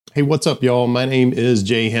Hey, what's up, y'all? My name is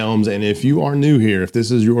Jay Helms, and if you are new here, if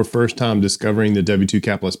this is your first time discovering the W2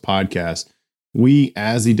 Capitalist podcast, we,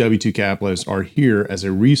 as the W2 Capitalists, are here as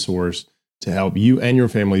a resource to help you and your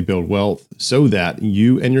family build wealth so that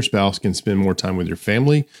you and your spouse can spend more time with your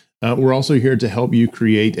family. We're also here to help you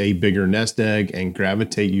create a bigger nest egg and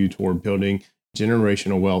gravitate you toward building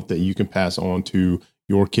generational wealth that you can pass on to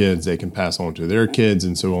your kids, they can pass on to their kids,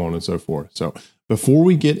 and so on and so forth. So before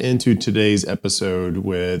we get into today's episode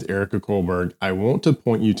with Erica Kohlberg, I want to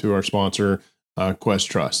point you to our sponsor,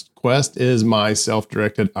 Quest Trust. Quest is my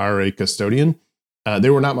self-directed IRA custodian. They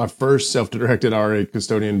were not my first self-directed IRA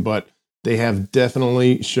custodian, but they have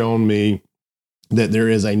definitely shown me that there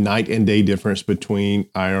is a night and day difference between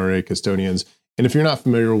IRA custodians. And if you're not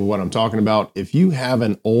familiar with what I'm talking about, if you have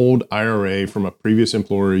an old IRA from a previous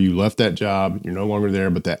employer, you left that job, you're no longer there,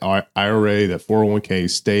 but that IRA, that 401k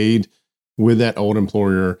stayed with that old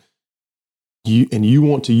employer, you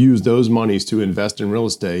want to use those monies to invest in real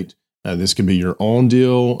estate. This could be your own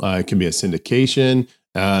deal. It can be a syndication.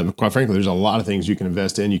 Quite frankly, there's a lot of things you can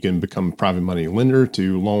invest in. You can become a private money lender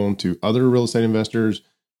to loan to other real estate investors.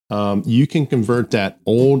 You can convert that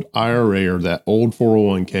old IRA or that old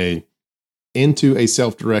 401k into a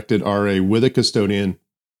self-directed RA with a custodian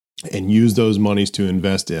and use those monies to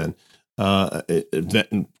invest in.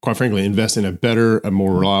 Quite frankly, invest in a better, a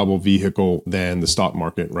more reliable vehicle than the stock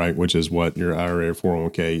market, right? Which is what your IRA or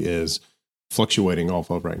 401k is fluctuating off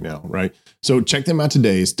of right now, right? So check them out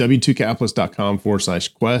today. It's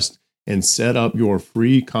w2capitalist.com/quest and set up your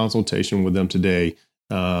free consultation with them today.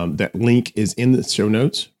 That link is in the show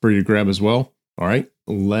notes for you to grab as well. All right,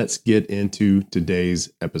 let's get into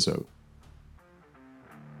today's episode.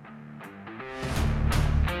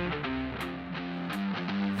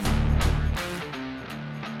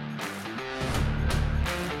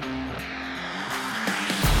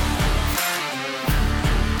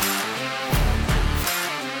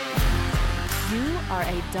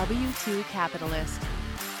 W2 Capitalist.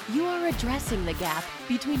 You are addressing the gap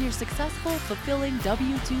between your successful, fulfilling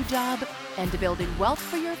W2 job and building wealth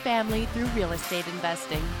for your family through real estate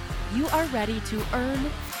investing. You are ready to earn,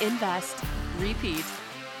 invest, repeat.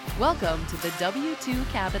 Welcome to the W2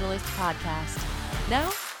 Capitalist podcast. Now,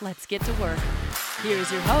 let's get to work.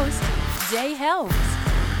 Here's your host, Jay Helms.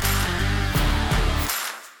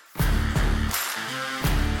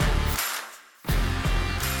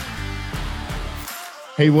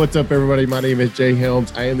 Hey, what's up, everybody? My name is Jay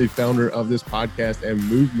Helms. I am the founder of this podcast and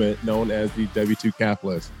movement known as the W2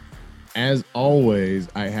 Capitalist. As always,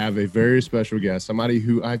 I have a very special guest, somebody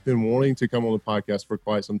who I've been wanting to come on the podcast for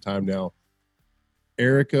quite some time now,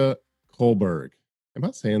 Erica Kohlberg. Am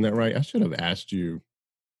I saying that right? I should have asked you.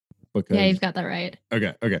 Yeah, you've got that right.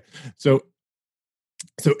 Okay. So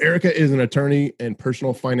Erica is an attorney and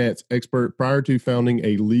personal finance expert. Prior to founding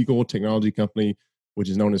a legal technology company, which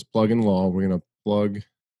is known as Plug and Law, we're going to plug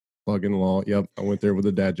in law. Yep, I went there with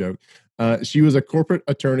a dad joke. She was a corporate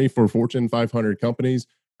attorney for Fortune 500 companies.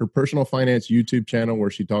 Her personal finance YouTube channel, where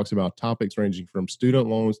she talks about topics ranging from student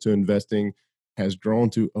loans to investing, has grown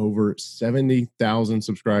to over 70,000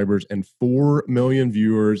 subscribers and 4 million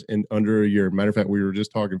viewers in under a year. Matter of fact, we were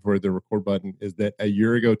just talking for the record button, is that a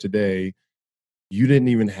year ago today, you didn't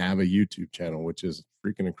even have a YouTube channel, which is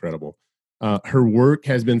freaking incredible. Her work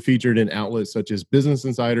has been featured in outlets such as Business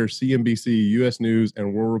Insider, CNBC, U.S. News,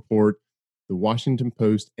 and World Report, The Washington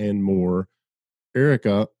Post, and more.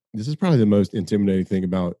 Erica, this is probably the most intimidating thing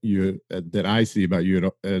about you that I see about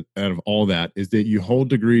you out of all that, is that you hold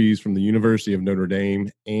degrees from the University of Notre Dame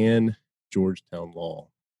and Georgetown Law.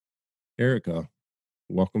 Erica,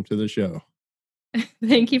 welcome to the show.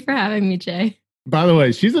 Thank you for having me, Jay. By the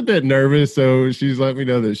way, she's a bit nervous, so she's let me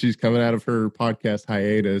know that she's coming out of her podcast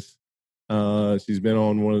hiatus. She's been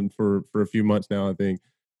on one for a few months now, I think.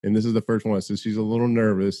 And this is the first one. So she's a little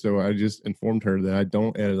nervous. So I just informed her that I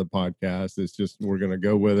don't edit the podcast. It's just, we're going to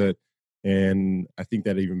go with it. And I think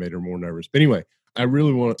that even made her more nervous. But anyway, I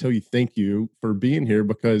really want to tell you thank you for being here,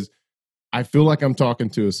 because I feel like I'm talking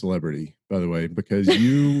to a celebrity, by the way, because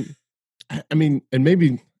you, I mean, and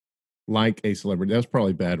maybe like a celebrity, that's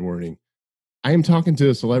probably bad wording. I am talking to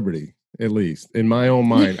a celebrity, at least in my own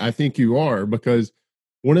mind. I think you are, because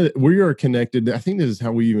we are connected. I think this is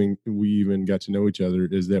how we even got to know each other,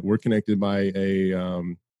 is that we're connected by a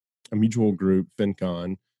mutual group,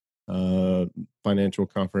 FinCon, financial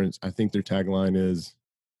conference. I think their tagline is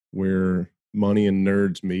 "Where money and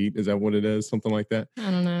nerds meet." Is that what it is? Something like that.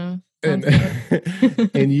 I don't know.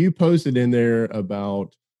 And you posted in there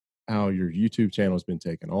about how your YouTube channel has been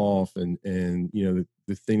taken off, and you know,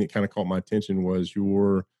 the thing that kind of caught my attention was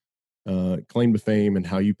your claim to fame and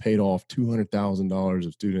how you paid off $200,000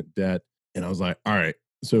 of student debt. And I was like, all right,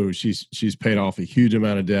 so she's paid off a huge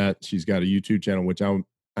amount of debt. She's got a YouTube channel, which I'm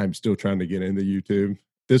still trying to get into YouTube.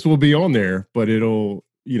 This will be on there, but it'll,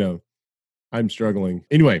 I'm struggling.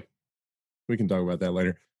 Anyway, we can talk about that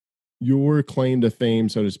later. Your claim to fame,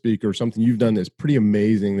 so to speak, or something you've done that's pretty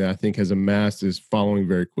amazing that I think has amassed this following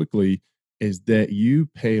very quickly, is that you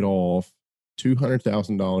paid off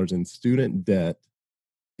 $200,000 in student debt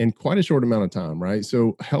in quite a short amount of time, right?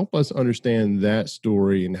 So help us understand that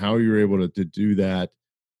story and how you're able to do that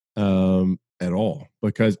at all.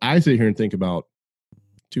 Because I sit here and think about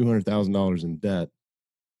 $200,000 in debt.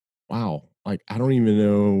 Wow. Like, I don't even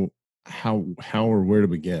know how or where to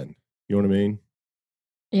begin. You know what I mean?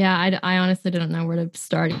 Yeah, I honestly didn't know where to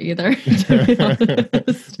start either.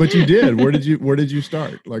 But you did. Where did you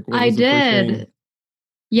start? Like, what was I the first thing? did.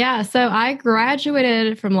 Yeah, so I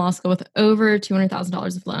graduated from law school with over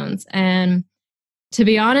 $200,000 of loans. And to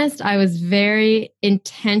be honest, I was very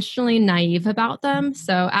intentionally naive about them.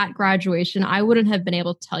 So at graduation, I wouldn't have been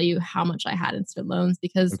able to tell you how much I had in student loans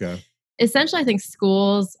because essentially I think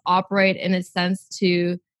schools operate in a sense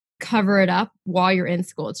to cover it up while you're in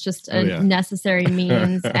school. It's just a necessary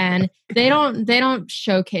means. And they don't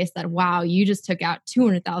showcase that, wow, you just took out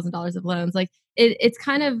 $200,000 of loans. Like it's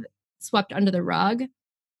kind of swept under the rug.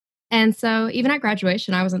 And so even at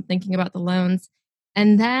graduation, I wasn't thinking about the loans.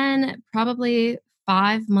 And then probably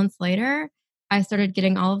 5 months later, I started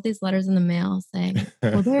getting all of these letters in the mail saying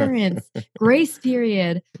forbearance, grace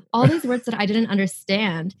period, all these words that I didn't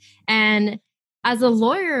understand. And as a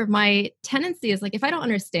lawyer, my tendency is like, if I don't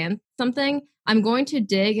understand something, I'm going to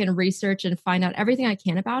dig and research and find out everything I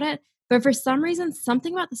can about it. But for some reason,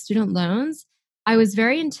 something about the student loans, I was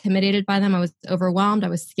very intimidated by them. I was overwhelmed. I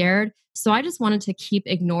was scared. So I just wanted to keep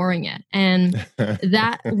ignoring it. And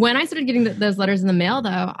that when I started getting those letters in the mail,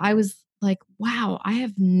 though, I was like, wow, I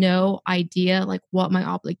have no idea like what my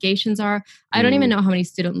obligations are. I don't even know how many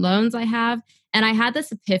student loans I have. And I had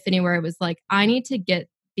this epiphany where it was like, I need to get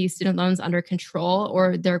these student loans under control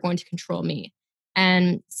or they're going to control me.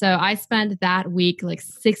 And so I spent that week, like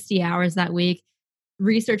 60 hours that week,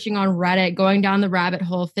 researching on Reddit, going down the rabbit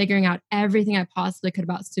hole, figuring out everything I possibly could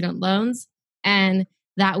about student loans. And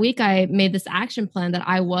that week I made this action plan that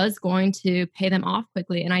I was going to pay them off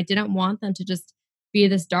quickly. And I didn't want them to just be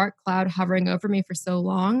this dark cloud hovering over me for so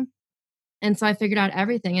long. And so I figured out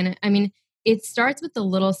everything. And I mean, it starts with the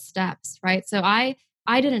little steps, right? So I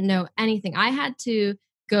didn't know anything. I had to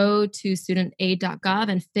go to studentaid.gov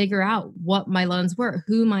and figure out what my loans were,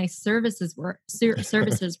 who my services were.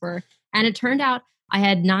 And it turned out I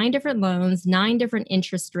had 9 different loans, 9 different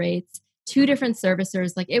interest rates, 2 different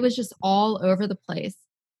servicers. Like it was just all over the place.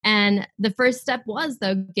 And the first step was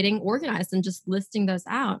though, getting organized and just listing those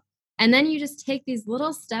out. And then you just take these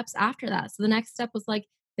little steps after that. So the next step was like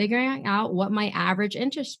figuring out what my average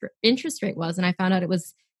interest rate was. And I found out it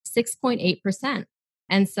was 6.8%.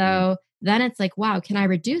 And so then it's like, wow, can I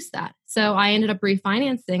reduce that? So I ended up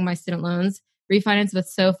refinancing my student loans, refinance with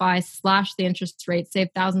SoFi, slash the interest rate, save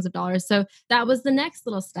thousands of dollars. So that was the next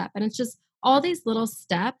little step. And it's just all these little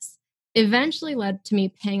steps eventually led to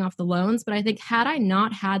me paying off the loans. But I think had I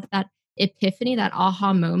not had that epiphany, that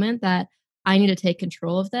aha moment that I need to take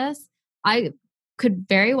control of this, I could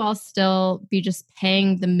very well still be just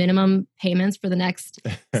paying the minimum payments for the next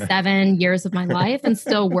 7 years of my life and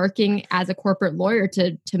still working as a corporate lawyer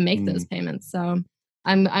to make those payments. So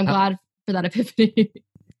I'm glad for that epiphany.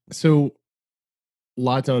 So a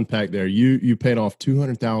lot to unpack there. You paid off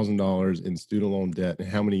 $200,000 in student loan debt in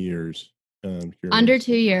how many years? Under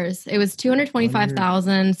 2 years. It was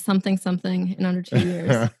 $225,000 something in under 2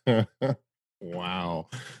 years. Wow.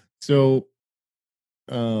 So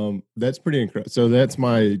that's pretty incredible. So that's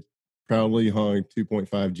my proudly hung 2.5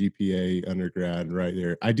 GPA undergrad right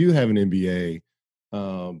there. I do have an MBA,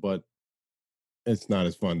 but it's not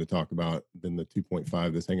as fun to talk about than the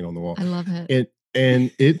 2.5 that's hanging on the wall. I love it.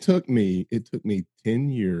 It took me 10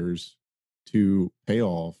 years to pay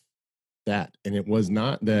off that. And it was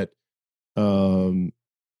not that I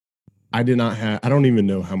don't even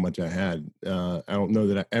know how much I had. I don't know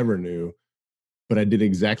that I ever knew. But I did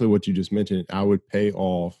exactly what you just mentioned. I would pay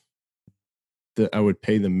the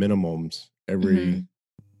minimums every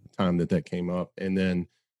time that came up. And then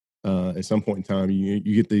at some point in time, you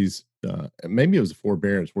get these, maybe it was a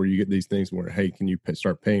forbearance where you get these things where, hey, can you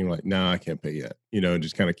start paying? Like, nah, I can't pay yet.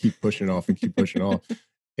 Just kind of keep pushing off and keep pushing off.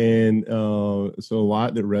 And so a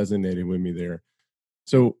lot that resonated with me there.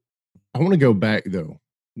 So I want to go back though,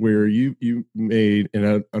 where you made, and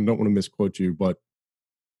I don't want to misquote you, but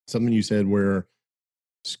something you said where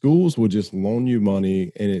schools will just loan you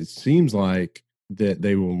money, and it seems like that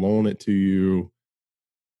they will loan it to you.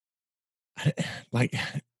 Like,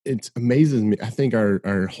 It amazes me. I think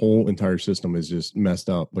our whole entire system is just messed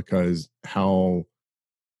up because how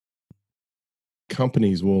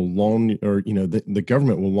companies will loan, or the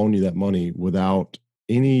government will loan you that money without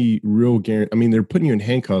any real guarantee. I mean, they're putting you in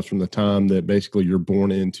handcuffs from the time that basically you're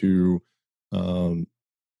born into um,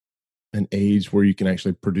 an age where you can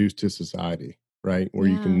actually produce to society, right? Where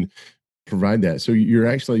you Yeah. can provide that. So you're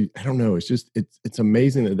actually, I don't know, it's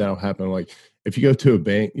amazing that that'll happen. Like if you go to a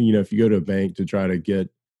bank, if you go to a bank to try to get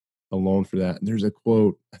a loan for that, there's a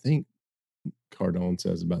quote, I think Cardone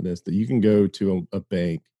says about this, that you can go to a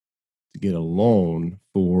bank to get a loan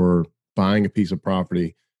for buying a piece of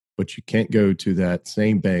property, but you can't go to that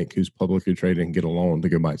same bank who's publicly traded and get a loan to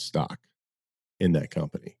go buy stock in that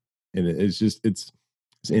company. And it's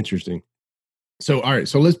interesting. So all right,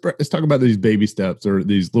 so let's talk about these baby steps, or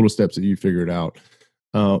these little steps that you figured out.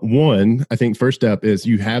 One, I think first step is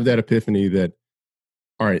you have that epiphany that,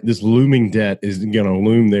 all right, this looming debt is going to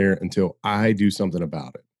loom there until I do something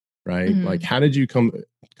about it, right? Mhm. Like, how did you come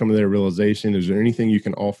to that realization? Is there anything you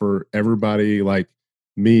can offer everybody like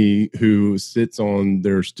me who sits on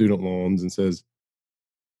their student loans and says,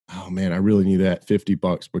 oh man, I really need that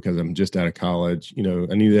 $50 because I'm just out of college. I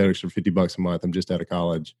need that extra $50 a month. I'm just out of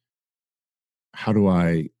college. How do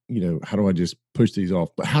I just push these off?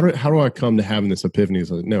 But how do I come to having this epiphany? It's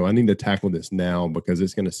like, no, I need to tackle this now because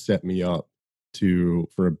it's going to set me up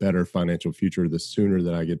for a better financial future the sooner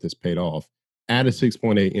that I get this paid off at a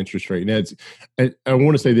 6.8 interest rate. And I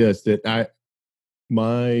want to say this, that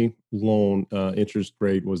my loan interest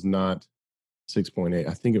rate was not 6.8.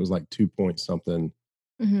 I think it was like 2 point something.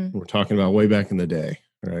 Mhm. We're talking about way back in the day,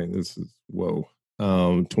 right? This is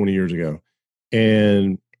 20 years ago.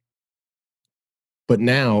 But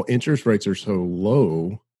now interest rates are so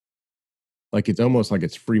low, like it's almost like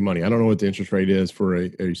it's free money. I don't know what the interest rate is for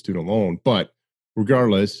a student loan, but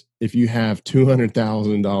regardless, if you have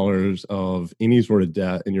 $200,000 of any sort of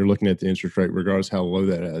debt and you're looking at the interest rate, regardless how low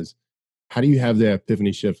that is, how do you have the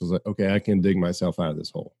epiphany shift? It's like, okay, I can dig myself out of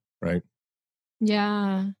this hole, right?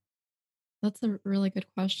 Yeah. That's a really good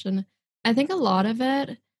question. I think a lot of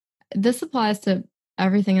it, this applies to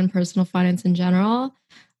everything in personal finance in general.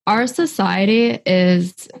 Our society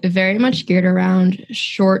is very much geared around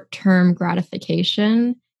short-term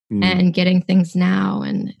gratification Mm, and getting things now,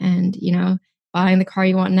 and buying the car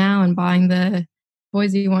you want now and buying the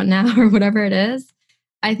toys you want now or whatever it is.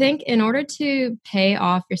 I think in order to pay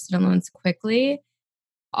off your student loans quickly,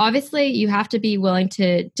 obviously you have to be willing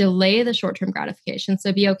to delay the short-term gratification,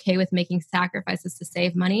 so be okay with making sacrifices to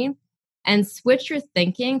save money, and switch your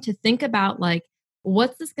thinking to think about, like,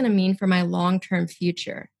 what's this going to mean for my long-term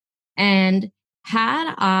future. And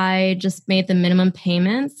had I just made the minimum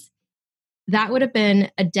payments, that would have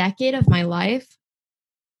been a decade of my life.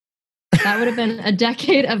 That would have been a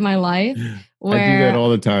decade of my life I do that where all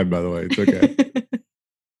the time, by the way. It's okay.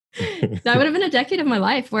 that would have been a decade of my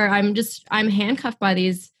life where I'm handcuffed by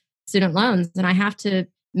these student loans, and I have to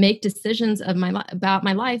make decisions about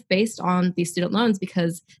my life based on these student loans,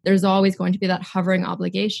 because there's always going to be that hovering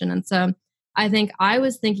obligation. And so I think I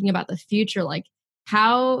was thinking about the future, like,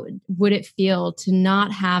 how would it feel to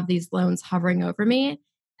not have these loans hovering over me?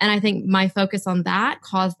 And I think my focus on that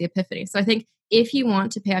caused the epiphany. So I think if you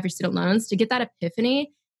want to pay off your student loans, to get that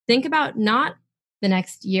epiphany, think about not the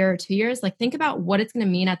next year or 2 years, like, think about what it's going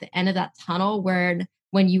to mean at the end of that tunnel, where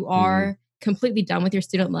when you Mm, are completely done with your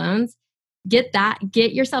student loans, get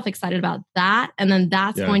yourself excited about that. And then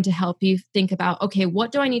that's yeah. going to help you think about, okay,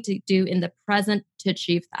 what do I need to do in the present to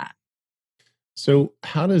achieve that? So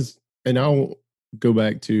and I'll go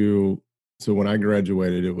back to, so when I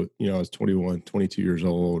graduated, it was, I was 21, 22 years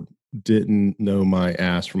old, didn't know my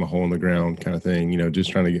ass from a hole in the ground kind of thing, just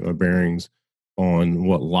trying to get my bearings on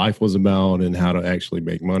what life was about and how to actually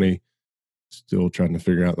make money. Still trying to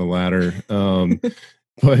figure out the ladder.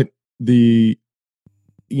 But the,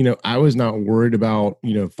 I was not worried about,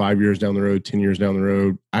 5 years down the road, 10 years down the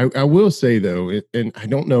road. I will say though, and I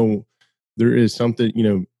don't know, there is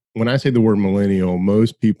something, when I say the word millennial,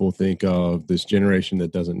 most people think of this generation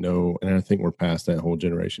that doesn't know. And I think we're past that whole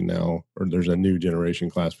generation now, or there's a new generation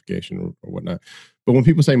classification or whatnot. But when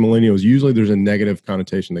people say millennials, usually there's a negative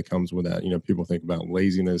connotation that comes with that. People think about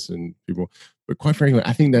laziness and but quite frankly,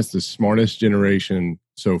 I think that's the smartest generation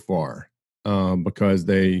so far, because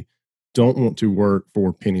they don't want to work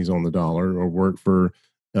for pennies on the dollar or work for,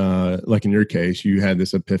 like in your case, you had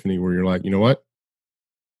this epiphany where you're like, you know what?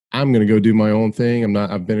 I'm going to go do my own thing.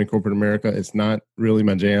 I've been in corporate America. It's not really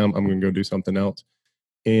my jam. I'm going to go do something else.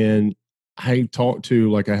 And I talked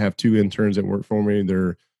to, like, I have two interns that work for me.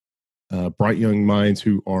 They're bright young minds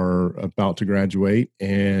who are about to graduate,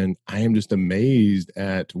 and I am just amazed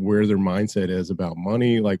at where their mindset is about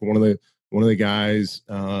money. Like one of the guys,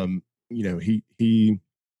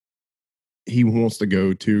 he wants to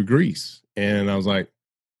go to Greece, and I was like,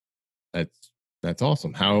 that's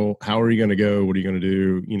awesome. How are you going to go? What are you going to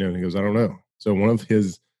do? And he goes, I don't know. So one of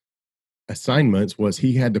his assignments was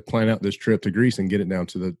he had to plan out this trip to Greece and get it down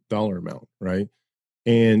to the dollar amount, right?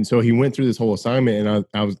 And so he went through this whole assignment, and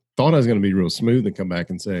I thought I was going to be real smooth and come back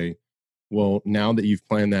and say, well, now that you've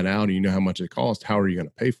planned that out and you know how much it costs, how are you going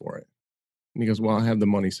to pay for it? And he goes, well, I have the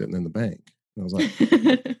money sitting in the bank. And I was like,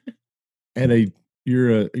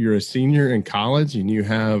 you're a senior in college and you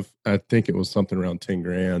have, I think it was something around 10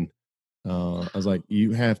 grand. I was like,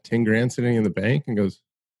 you have 10 grand sitting in the bank? And goes,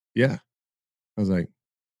 yeah. I was like,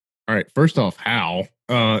 all right, first off, how?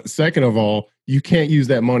 Second of all, you can't use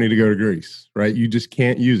that money to go to Greece, right? You just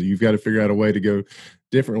can't use it. You've got to figure out a way to go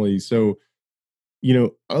differently. So,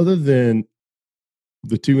 other than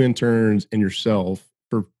the two interns and yourself,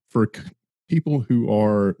 for people who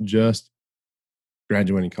are just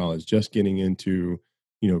graduating college, just getting into,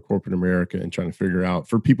 corporate America and trying to figure out,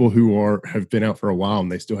 for people who have been out for a while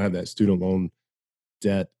and they still have that student loan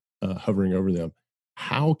debt hovering over them,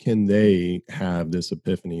 how can they have this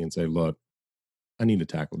epiphany and say, look, I need to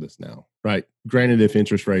tackle this now, right? Granted, if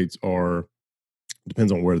interest rates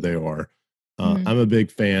depends on where they are. I'm a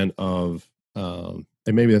big fan of, and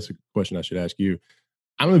maybe that's a question I should ask you.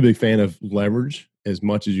 I'm a big fan of leverage as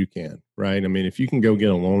much as you can, right? I mean, if you can go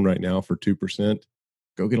get a loan right now for 2%,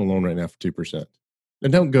 go get a loan right now for 2%.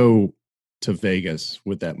 And don't go to Vegas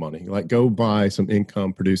with that money. Like, go buy some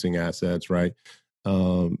income producing assets, right?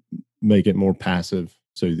 Make it more passive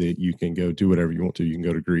so that you can go do whatever you want to. You can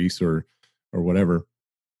go to Greece or whatever.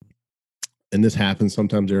 And this happens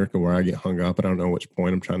sometimes, Erica, where I get hung up. I don't know which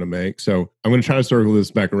point I'm trying to make. So I'm going to try to circle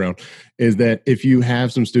this back around, is that if you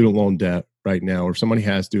have some student loan debt right now, or somebody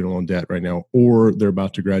has student loan debt right now, or they're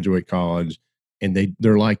about to graduate college and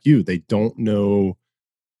they're like you, they don't know,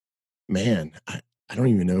 man, I don't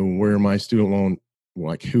even know where my student loan,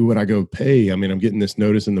 like, who would I go pay? I mean, I'm getting this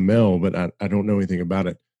notice in the mail, but I don't know anything about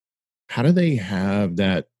it. How do they have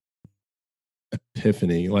that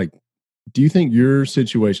epiphany? Like, do you think your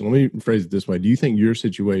situation, let me phrase it this way. Do you think your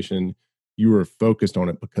situation, you were focused on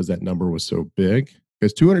it because that number was so big?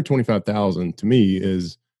 Because 225,000 to me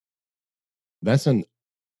that's a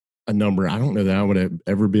number I don't know that I would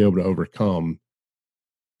ever be able to overcome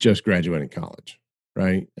just graduating college,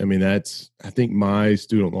 right? I mean, I think my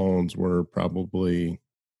student loans were probably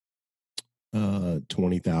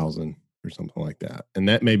 20,000 or something like that. And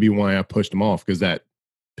that may be why I pushed them off, because that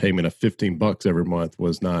payment of $15 every month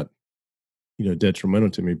was not,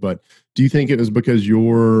 detrimental to me. But do you think it was because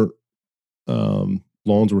your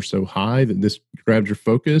loans were so high that this grabbed your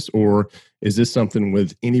focus, or is this something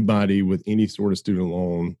with anybody with any sort of student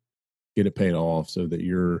loan, get it paid off so that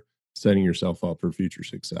you're setting yourself up for future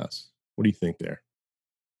success? What do you think there?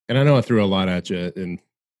 And I know I threw a lot at you, and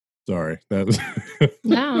sorry. That was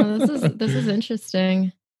No, this is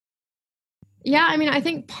interesting. Yeah, I mean, I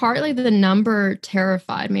think partly the number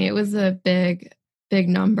terrified me. It was a big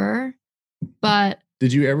number. But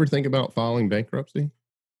did you ever think about filing bankruptcy?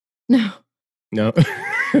 No. No.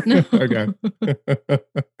 No. Okay.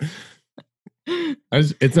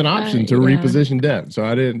 It's an option to reposition debt. So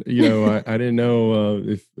I didn't, I didn't know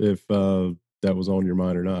if that was on your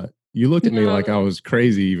mind or not. You looked at me like I was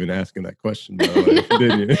crazy even asking that question, by the way, No,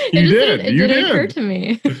 didn't you? You did. It didn't occur to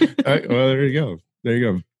me. Well, there you go. There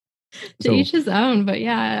you go. To each his own, but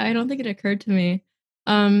yeah, I don't think it occurred to me.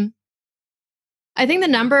 I think the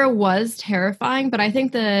number was terrifying, but I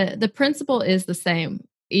think the principle is the same.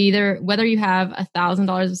 Either whether you have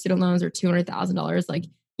 $1,000 of student loans or $200,000, like,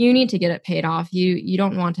 you need to get it paid off. You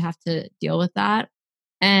don't want to have to deal with that.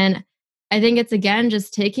 And I think it's, again,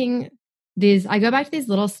 just taking these. I go back to these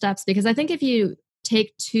little steps, because I think if you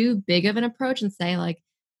take too big of an approach and say, like,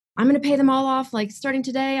 I'm going to pay them all off, like, starting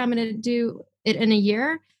today, I'm going to do it in a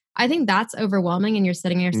year, I think that's overwhelming and you're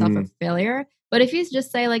setting yourself up for failure. But if you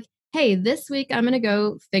just say, like, hey, this week I'm going to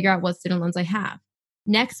go figure out what student loans I have.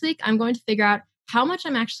 Next week, I'm going to figure out how much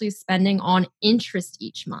I'm actually spending on interest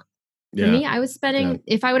each month. For me, I was spending,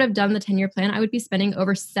 if I would have done the 10-year plan, I would be spending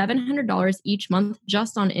over $700 each month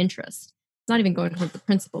just on interest. It's not even going towards the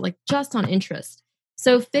principal, like, just on interest.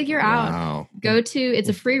 So figure out, it's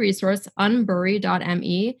a free resource,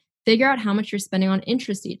 unbury.me, figure out how much you're spending on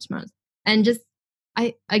interest each month. And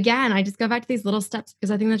I just go back to these little steps,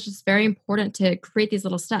 because I think that's just very important to create these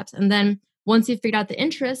little steps. And then once you've figured out the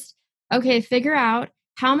interest, okay, figure out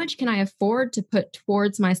how much can I afford to put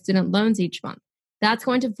towards my student loans each month. That's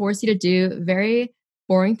going to force you to do very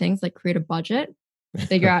boring things like create a budget,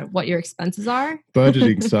 figure out what your expenses are.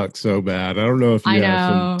 Budgeting sucks so bad. I don't know if you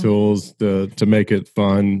have some tools to make it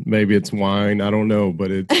fun. Maybe it's wine. I don't know,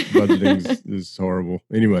 but budgeting is horrible.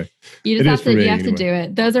 Anyway, you just have to do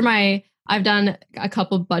it. I've done a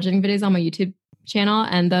couple budgeting videos on my YouTube channel,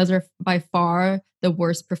 and those are by far the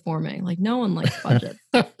worst performing. Like, no one likes budgets.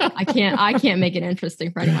 I can't make it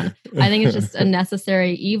interesting for anyone. I think it's just a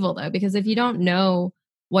necessary evil though, because if you don't know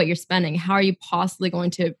what you're spending, how are you possibly going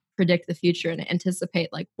to predict the future and anticipate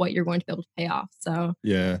like what you're going to be able to pay off? So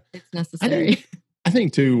yeah, it's necessary. I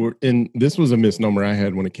think too, and this was a misnomer I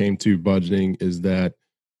had when it came to budgeting, is that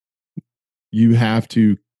you have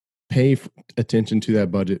to pay attention to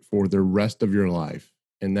that budget for the rest of your life.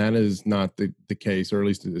 And that is not the case, or at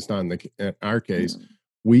least it's not in our case.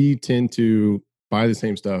 We tend to buy the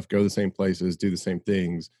same stuff, go the same places, do the same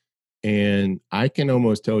things. And I can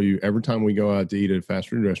almost tell you every time we go out to eat at a fast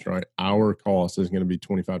food restaurant, our cost is going to be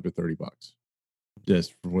 $25 to $30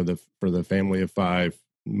 just for the family of 5,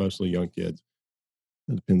 mostly young kids.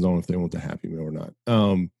 It depends on if they want the Happy Meal or not.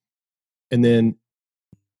 And then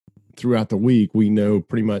throughout the week, we know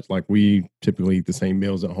pretty much, like, we typically eat the same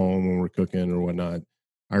meals at home when we're cooking or whatnot.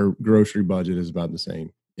 Our grocery budget is about the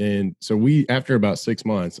same. And so after about 6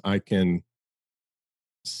 months, I can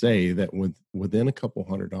say that within a couple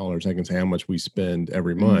 $100, I can say how much we spend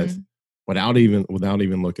every month without even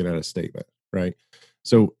looking at a statement, right?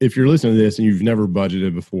 So if you're listening to this and you've never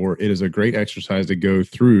budgeted before, it is a great exercise to go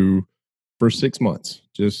through for 6 months.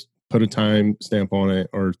 Just put a time stamp on it,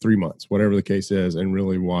 or 3 months, whatever the case is, and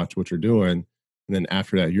really watch what you're doing. And then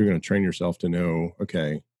after that, you're going to train yourself to know,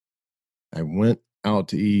 okay, I went out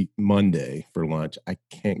to eat Monday for lunch. I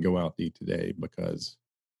can't go out to eat today because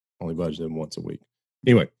I only budgeted once a week.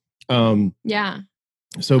 Anyway. Yeah.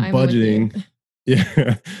 So budgeting,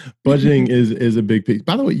 budgeting is a big piece.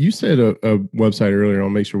 By the way, you said a website earlier. I'll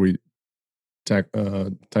make sure we typed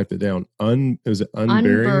it down. Is it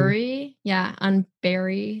Unbury? Unbury. Yeah.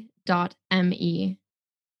 Unbury.me.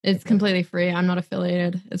 It's completely free. I'm not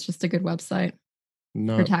affiliated. It's just a good website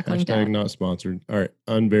for tackling debt. Not sponsored. All right.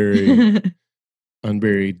 Unbury.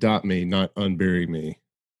 Unbury.me, not unburyme.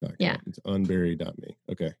 Yeah. It's unbury.me.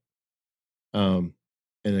 Okay.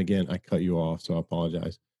 And again, I cut you off, so I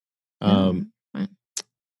apologize.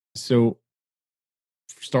 So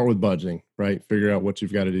start with budgeting, right? Figure out what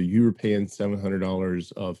you've got to do. You were paying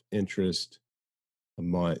 $700 of interest a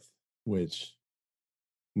month, which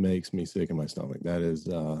makes me sick in my stomach. That's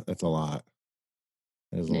a lot.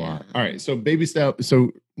 That is a lot. All right. So baby step.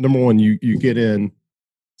 So number one, you get in.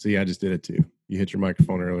 See, I just did it too. You hit your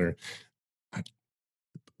microphone earlier.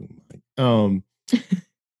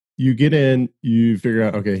 You get in, you figure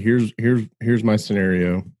out, okay, here's my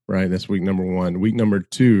scenario, right? That's week number 1. Week number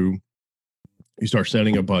 2, you start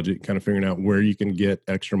setting a budget, kind of figuring out where you can get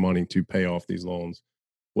extra money to pay off these loans.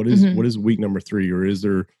 What is week number 3, or is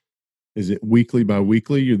it weekly by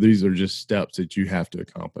weekly, or these are just steps that you have to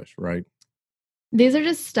accomplish, right? These are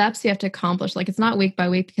just steps you have to accomplish. Like, it's not week by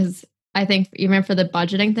week, because I think even for the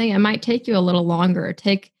budgeting thing, it might take you a little longer.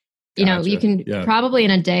 You can probably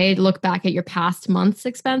in a day look back at your past month's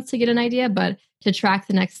expense to get an idea, but to track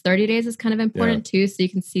the next 30 days is kind of important too, so you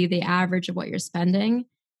can see the average of what you're spending.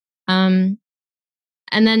 And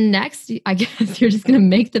then next, I guess you're just going to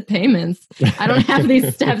make the payments. I don't have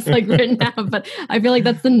these steps like written down, but I feel like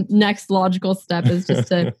that's the next logical step, is just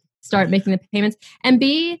to start making the payments. And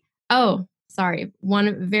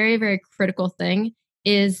one very, very critical thing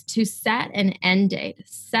is to set an end date.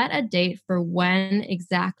 Set a date for when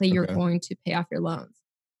exactly you're going to pay off your loans.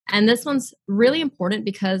 And this one's really important,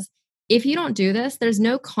 because if you don't do this, there's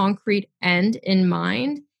no concrete end in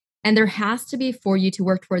mind, and there has to be for you to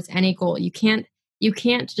work towards any goal. You can't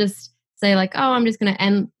just say like, oh, I'm just going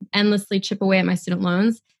to endlessly chip away at my student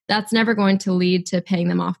loans. That's never going to lead to paying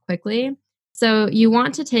them off quickly. So you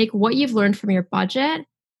want to take what you've learned from your budget,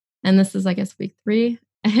 and this is, I guess, week 3,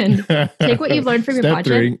 and take what you've learned from your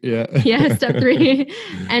budget. 3, step 3,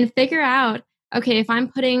 and figure out, okay, if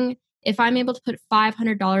I'm able to put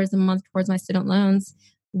 $500 a month towards my student loans,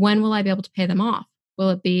 when will I be able to pay them off?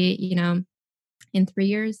 Will it be, in 3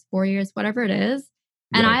 years, 4 years, whatever it is?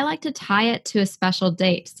 And I like to tie it to a special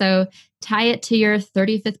date. So tie it to your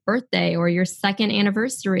 35th birthday, or your 2nd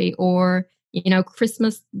anniversary, or,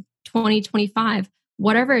 Christmas 2025,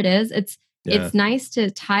 whatever it is. It's nice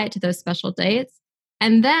to tie it to those special dates.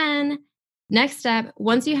 And then next step,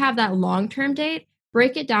 once you have that long-term date,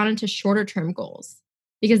 break it down into shorter-term goals,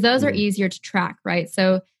 because those are easier to track, right?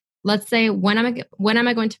 So let's say, when am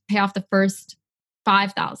I going to pay off the first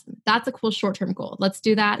 $5,000? That's a cool short-term goal. Let's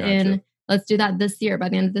do that Let's do that this year, by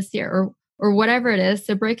the end of this year, or whatever it is.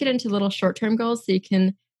 So break it into little short-term goals so you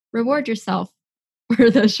can reward yourself for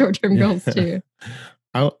those short-term goals too.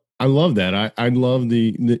 I love that. I love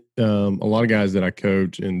the a lot of guys that I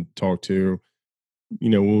coach and talk to,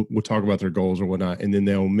 we'll talk about their goals or whatnot, and then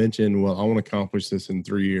they'll mention, well, I want to accomplish this in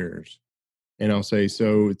 3 years. And I'll say,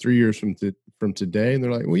 so 3 years from today? And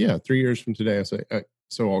they're like, well, yeah, 3 years from today. I say,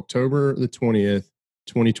 so October the 20th,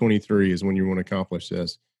 2023 is when you want to accomplish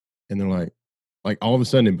this. And they're like all of a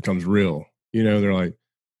sudden it becomes real. They're like,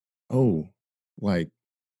 oh, like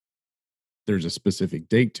there's a specific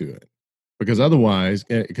date to it. Because otherwise,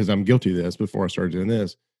 because I'm guilty of this before I started doing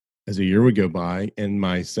this, as a year would go by and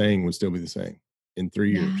my saying would still be the same in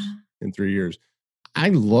 3 years. In 3 years. I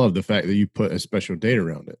love the fact that you put a special date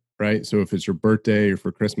around it, right? So if it's your birthday or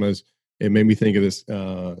for Christmas, it made me think of this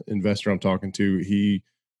investor I'm talking to. He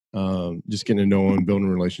just getting to know him, building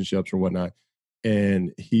relationships or whatnot.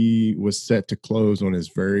 And he was set to close on his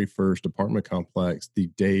very first apartment complex the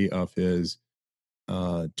day of his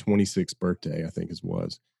 26th birthday, I think it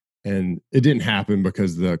was. And it didn't happen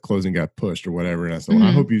because the closing got pushed or whatever. And I said, well,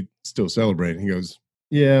 I hope you still celebrate. And he goes,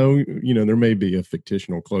 yeah, there may be a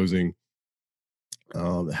fictional closing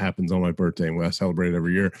that happens on my birthday, and I celebrate it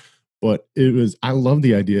every year. But I love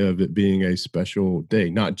the idea of it being a special day,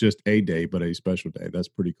 not just a day, but a special day. That's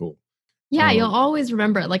pretty cool. Yeah, you'll always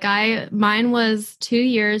remember it. Like mine was 2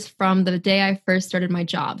 years from the day I first started my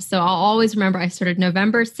job. So I'll always remember I started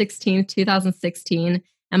November 16th, 2016,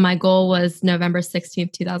 and my goal was November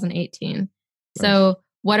 16th, 2018. Nice. So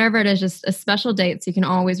whatever it is, just a special date so you can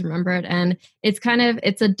always remember it. And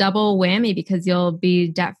it's a double whammy because you'll be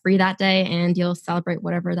debt free that day and you'll celebrate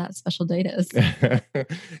whatever that special date is.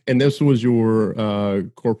 And this was your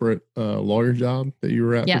corporate lawyer job that you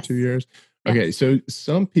were at for 2 years? Okay, so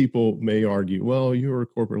some people may argue, well, you were a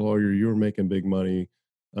corporate lawyer, you were making big money.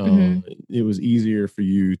 It was easier for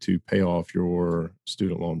you to pay off your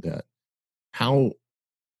student loan debt.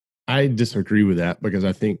 I disagree with that because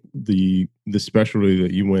I think the specialty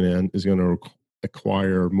that you went in is going to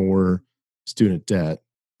acquire more student debt,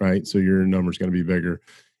 right? So your number is going to be bigger.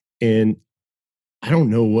 And I don't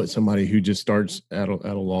know what somebody who just starts at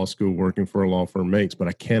a law school working for a law firm makes, but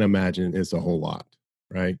I can't imagine it's a whole lot,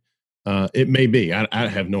 right? It may be. I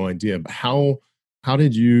have no idea. But how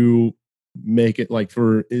did you make it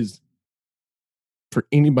for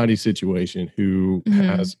anybody's situation who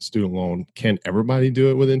has student loan? Can everybody do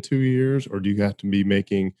it within 2 years, or do you have to be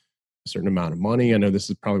making a certain amount of money? I know this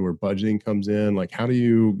is probably where budgeting comes in. Like, how do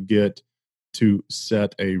you get to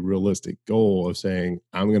set a realistic goal of saying,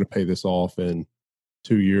 I'm going to pay this off in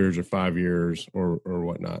 2 years or 5 years or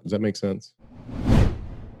whatnot? Does that make sense?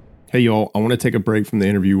 Hey, y'all, I want to take a break from the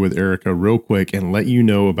interview with Erica real quick and let you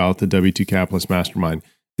know about the W2 Capitalist Mastermind.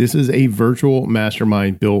 This is a virtual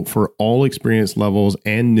mastermind built for all experience levels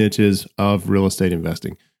and niches of real estate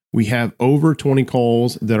investing. We have over 20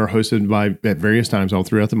 calls that are hosted at various times all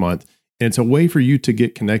throughout the month. And it's a way for you to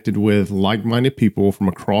get connected with like-minded people from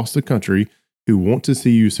across the country who want to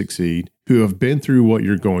see you succeed, who have been through what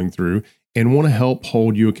you're going through, and want to help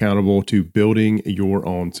hold you accountable to building your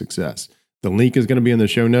own success. The link is going to be in the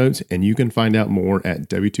show notes, and you can find out more at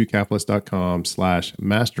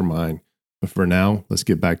w2capitalist.com/mastermind. But for now, let's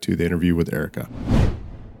get back to the interview with Erica.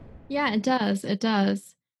 Yeah, it does. It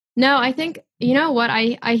does. No, I think, you know what,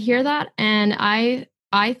 I hear that, and I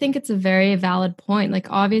think it's a very valid point. Like,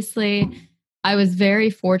 obviously, I was very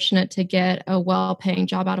fortunate to get a well-paying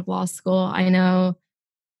job out of law school. I know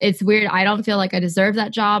it's weird. I don't feel like I deserve that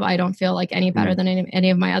job. I don't feel like any better than any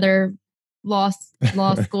of my other law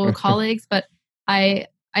school colleagues, but I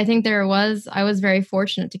think I was very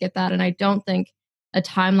fortunate to get that. And I don't think a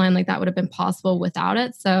timeline like that would have been possible without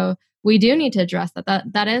it. So we do need to address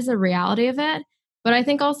that is a reality of it. But I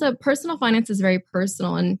think also personal finance is very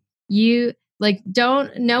personal, and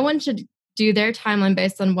no one should do their timeline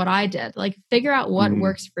based on what I did. Like, figure out what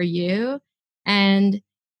works for you. And,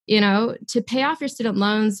 to pay off your student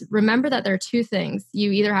loans, remember that there are two things.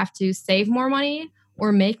 You either have to save more money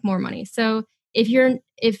or make more money. So if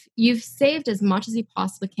you've saved as much as you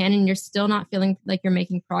possibly can and you're still not feeling like you're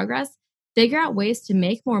making progress, figure out ways to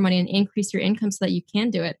make more money and increase your income so that you can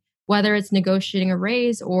do it, whether it's negotiating a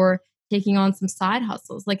raise or taking on some side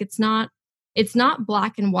hustles. Like, it's not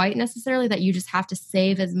black and white necessarily that you just have to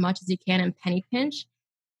save as much as you can and penny pinch.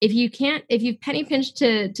 If you've penny pinched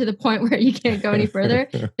to the point where you can't go any further,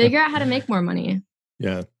 figure out how to make more money.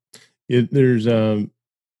 Yeah. There's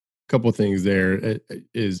couple of things there.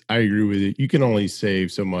 Is I agree with you. You can only save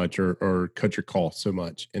so much or cut your costs so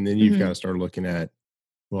much. And then you've got to start looking at,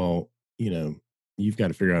 well, you've got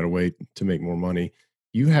to figure out a way to make more money.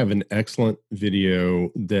 You have an excellent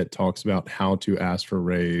video that talks about how to ask for a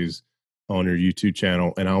raise on your YouTube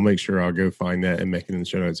channel, and I'll make sure I'll go find that and make it in the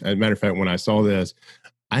show notes. As a matter of fact, when I saw this,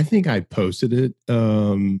 I think I posted it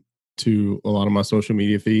to a lot of my social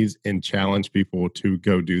media feeds and challenged people to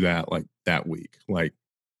go do that like that week. Like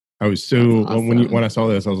I was so awesome. when I saw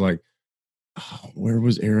this, I was like, oh, where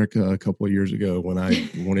was Erica a couple of years ago when I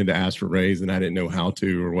wanted to ask for a raise and I didn't know how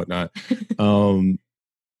to or whatnot?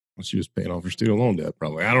 She was paying off her student loan debt,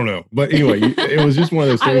 probably. I don't know. But anyway, it was just one of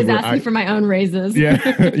those things. I was asking for my own raises.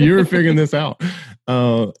 Yeah, you were figuring this out.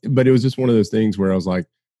 But it was just one of those things where I was like,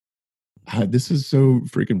 this is so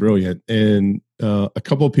freaking brilliant. And a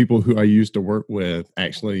couple of people who I used to work with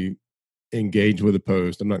actually engaged with the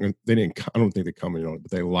post. I don't think they commented on it,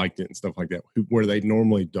 but they liked it and stuff like that, where they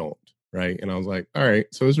normally don't. Right. And I was like, all right,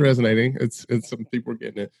 so it's resonating. It's some people are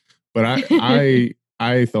getting it. But I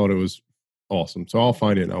thought it was awesome. So I'll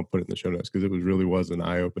find it and I'll put it in the show notes because it was an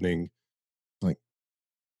eye-opening, like,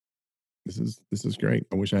 this is great.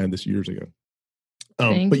 I wish I had this years ago.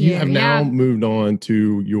 But you have now moved on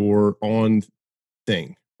to your own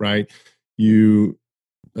thing, right? You,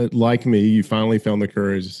 like me, you finally found the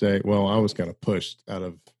courage to say, well, I was kind of pushed out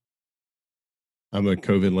of, I'm a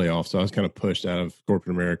COVID layoff. So I was kind of pushed out of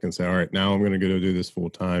corporate America and say, all right, now I'm going to go do this full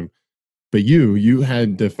time. But you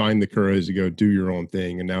had to find the courage to go do your own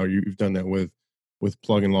thing. And now you've done that with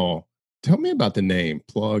Plug and Law. Tell me about the name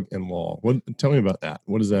Plug and Law. Tell me about that.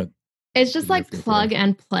 What is that? It's just like plug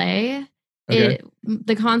and play. Okay.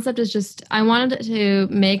 The concept is just, I wanted to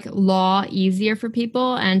make law easier for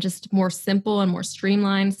people and just more simple and more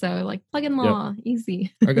streamlined. So like Plug and Law,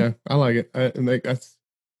 easy. Okay. I like it. That's,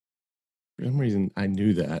 for some reason, I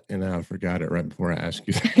knew that, and I forgot it right before I asked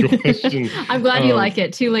you that question. I'm glad you like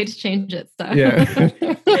it. Too late to change it. So yeah.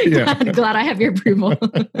 glad I have your approval.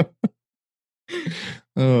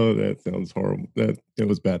 Oh, that sounds horrible. That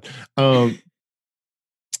was bad. One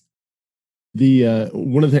of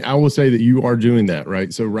the things I will say that you are doing that,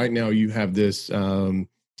 right? So right now you have this.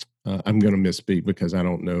 I'm going to misspeak because I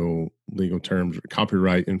don't know legal terms,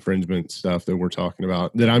 copyright infringement stuff that we're talking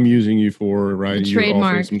about that I'm using you for, right?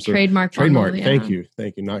 Trademark. Bundle, yeah. Thank you.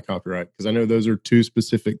 Not copyright, because I know those are two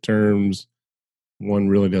specific terms. One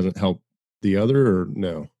really doesn't help the other, or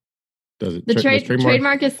no? Does it? The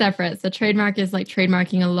trademark is separate. So trademark is like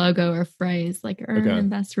trademarking a logo or phrase, like earn,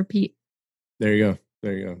 invest, repeat. There you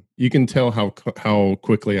go. You can tell how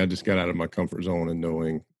quickly I just got out of my comfort zone and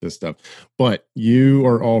knowing this stuff. But you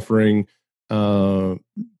are offering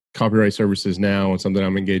copyright services now, and something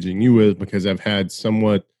I'm engaging you with because I've had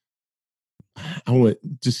something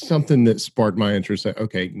that sparked my interest. That,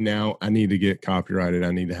 okay, now I need to get copyrighted.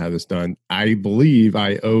 I need to have this done. I believe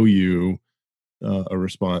I owe you a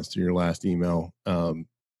response to your last email.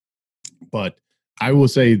 But I will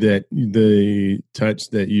say that the touch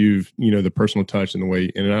that the personal touch and the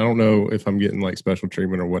way, and I don't know if I'm getting like special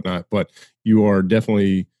treatment or whatnot, but you are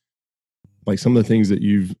definitely like some of the things that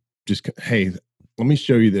you've just, hey, let me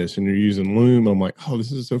show you this. And you're using Loom. I'm like, oh,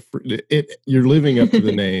 this is so free. You're living up to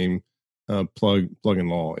the name Plug and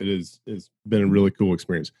Law. It's been a really cool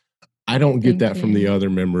experience. I don't get that from the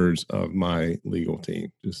other members of my legal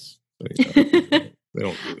team. Just so you know. They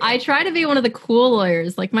don't do that. I try to be one of the cool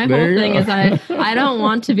lawyers. Like my whole thing is I don't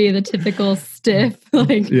want to be the typical stiff,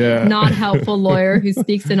 not helpful lawyer who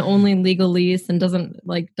speaks in only legalese and doesn't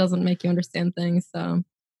make you understand things. So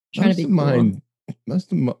trying to be cool.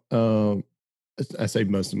 I say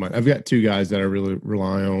most of mine. I've got two guys that I really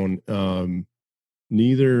rely on.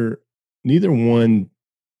 Neither one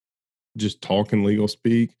just talking legal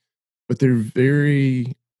speak, but they're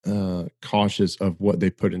very cautious of what they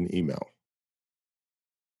put in the email.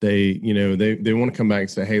 They want to come back and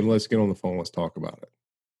say, hey, let's get on the phone. Let's talk about it.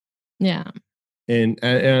 Yeah. And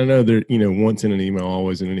I know they're, once in an email,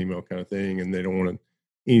 always in an email kind of thing. And they don't want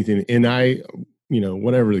anything. And I,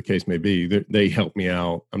 whatever the case may be, they help me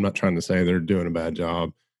out. I'm not trying to say they're doing a bad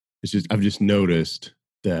job. It's just, I've just noticed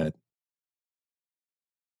that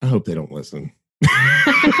I hope they don't listen.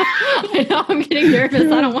 I know, I'm getting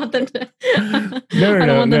nervous. I don't want them to.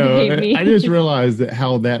 No. Hate me. I just realized that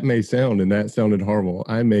how that may sound, and that sounded horrible.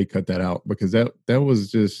 I may cut that out because that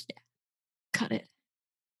was just cut it.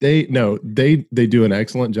 They do an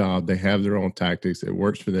excellent job. They have their own tactics. It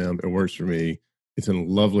works for them. It works for me. It's a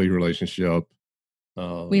lovely relationship.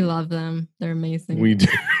 We love them. They're amazing. We do.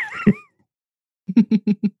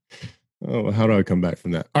 Oh, how do I come back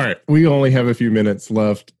from that? All right, we only have a few minutes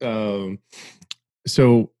left.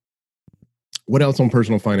 So what else on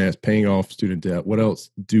personal finance, paying off student debt? What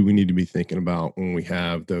else do we need to be thinking about when we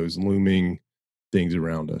have those looming things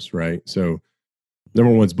around us, right? So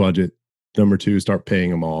number one is budget. Number two is start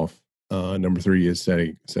paying them off. Number three is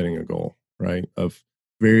setting a goal, right? Of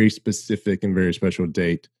very specific and very special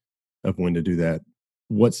date of when to do that.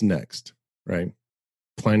 What's next, right?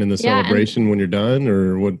 Planning the Yeah, celebration when you're done,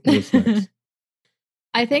 or what's next?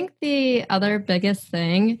 I think the other biggest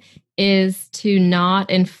thing is to not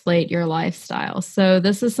inflate your lifestyle. So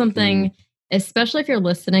this is something, especially if you're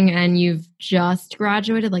listening and you've just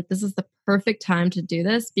graduated, like this is the perfect time to do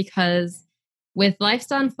this, because with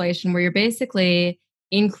lifestyle inflation, where you're basically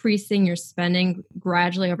increasing your spending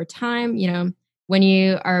gradually over time, when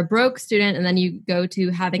you are a broke student and then you go to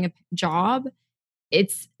having a job,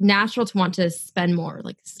 it's natural to want to spend more,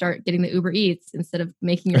 like start getting the Uber Eats instead of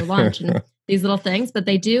making your lunch and these little things, but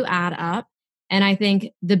they do add up. And I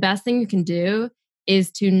think the best thing you can do is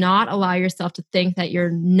to not allow yourself to think that you're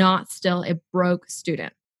not still a broke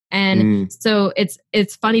student. And so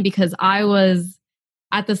it's funny because I was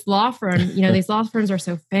at this law firm, these law firms are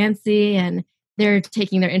so fancy and they're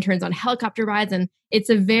taking their interns on helicopter rides. And it's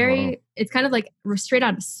it's kind of like straight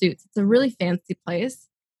out of Suits. It's a really fancy place.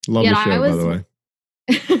 Love the show, by the way.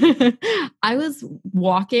 I was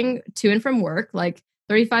walking to and from work like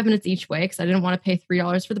 35 minutes each way because I didn't want to pay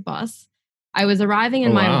 $3 for the bus. I was arriving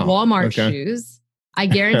in my Walmart shoes. I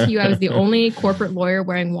guarantee you I was the only corporate lawyer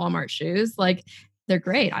wearing Walmart shoes. Like, they're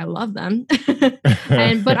great. I love them. But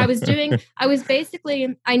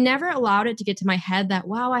I never allowed it to get to my head that,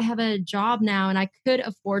 wow, I have a job now and I could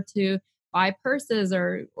afford to buy purses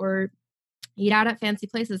or eat out at fancy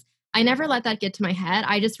places. I never let that get to my head.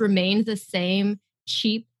 I just remained the same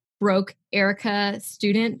cheap, broke Erica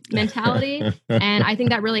student mentality. And I think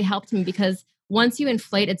that really helped me because once you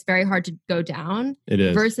inflate, it's very hard to go down. It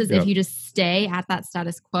is. Versus if you just stay at that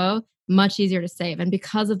status quo, much easier to save. And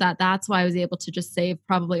because of that, that's why I was able to just save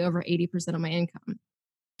probably over 80% of my income.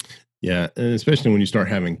 Yeah. And especially when you start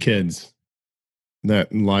having kids,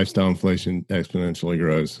 that lifestyle inflation exponentially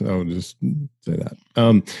grows. I would just say that.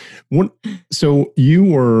 So you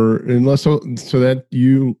were, so that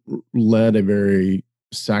you led a very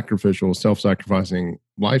sacrificial, self-sacrificing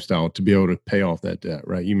lifestyle to be able to pay off that debt,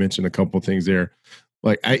 right? You mentioned a couple of things there.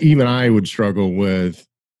 Like I would struggle with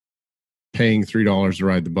paying $3 to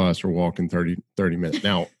ride the bus or walking 30 minutes.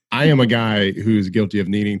 Now, I am a guy who is guilty of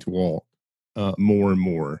needing to walk more and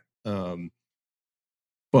more.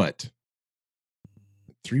 But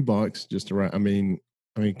 $3 just to ride. I mean,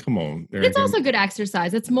 come on. Erica. It's also good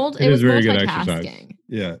exercise. It is very good exercise.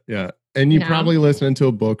 Yeah. And you probably listening to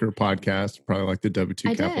a book or podcast, probably like the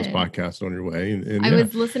W2 Capitalist podcast on your way. And I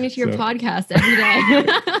was listening to your podcast every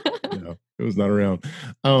day. No, it was not around.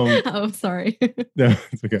 Oh, sorry. No,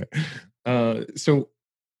 it's okay. So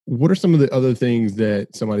what are some of the other things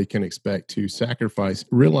that somebody can expect to sacrifice,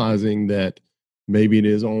 realizing that maybe it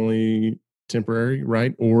is only temporary,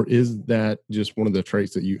 right? Or is that just one of the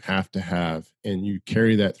traits that you have to have and you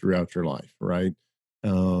carry that throughout your life, right?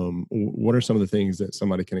 What are some of the things that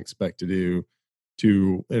somebody can expect to do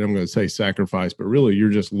and I'm going to say sacrifice, but really you're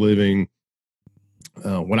just living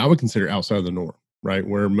what I would consider outside of the norm, right?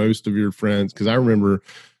 Where most of your friends, because I remember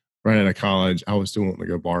right out of college, I was still wanting to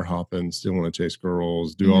go bar hopping, still want to chase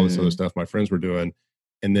girls, do all this other stuff my friends were doing.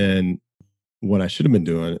 And then what I should have been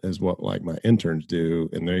doing is what like my interns do,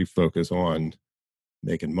 and they focus on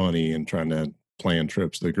making money and trying to plan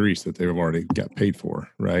trips to Greece that they've already got paid for,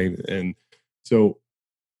 right? And so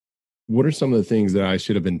what are some of the things that I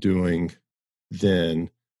should have been doing then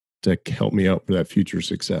to help me out for that future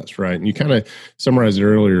success, right? And you kind of summarized it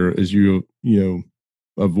earlier as you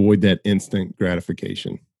avoid that instant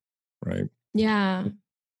gratification, right? Yeah.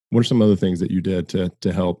 What are some other things that you did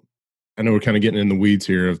to help? I know we're kind of getting in the weeds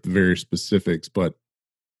here of the very specifics, but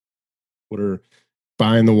what are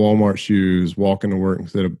buying the Walmart shoes, walking to work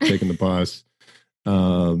instead of taking the bus,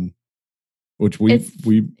 which we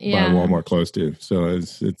buy Walmart close to. So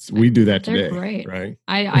we do that today. Great. Right?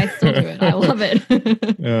 I still do it. I love it.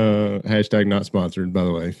 Hashtag not sponsored, by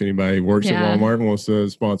the way. If anybody works at Walmart and wants to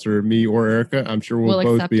sponsor me or Erica, I'm sure we'll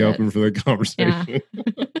both be open for the conversation.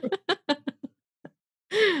 Yeah.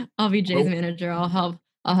 I'll be Jay's manager. I'll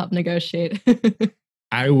help negotiate.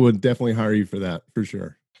 I would definitely hire you for that, for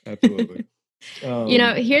sure. Absolutely.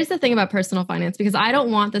 Here's the thing about personal finance, because I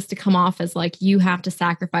don't want this to come off as like you have to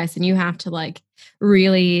sacrifice and you have to like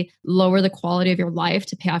really lower the quality of your life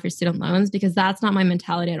to pay off your student loans, because that's not my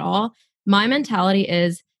mentality at all. My mentality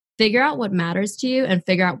is figure out what matters to you and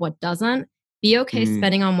figure out what doesn't. Be okay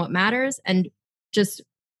spending on what matters and just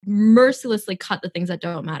mercilessly cut the things that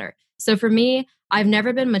don't matter. So for me, I've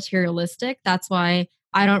never been materialistic. That's why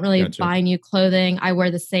I don't really buy new clothing. I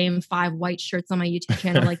wear the same 5 white shirts on my YouTube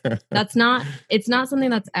channel. Like it's not something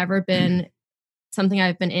that's ever been something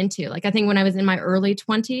I've been into. Like I think when I was in my early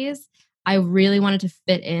 20s, I really wanted to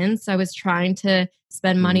fit in. So I was trying to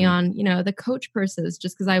spend money on, the Coach purses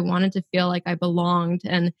just because I wanted to feel like I belonged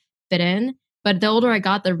and fit in. But the older I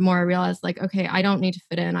got, the more I realized, like, okay, I don't need to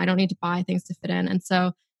fit in. I don't need to buy things to fit in. And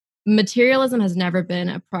so materialism has never been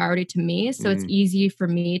a priority to me. So it's easy for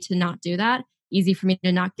me to not do that, easy for me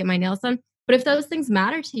to not get my nails done. But if those things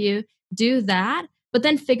matter to you, do that, but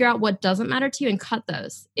then figure out what doesn't matter to you and cut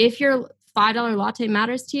those. If your $5 latte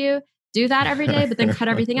matters to you, do that every day, but then cut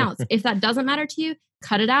everything else. If that doesn't matter to you,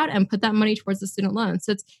 cut it out and put that money towards the student loan.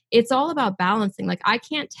 So it's all about balancing. Like, I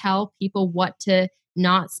can't tell people what to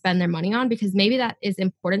not spend their money on because maybe that is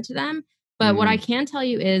important to them. But what I can tell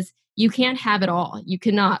you is you can't have it all. You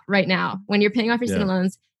cannot right now. When you're paying off your student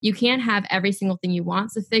loans, you can't have every single thing you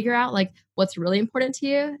want. So figure out like what's really important to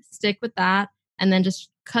you, stick with that, and then just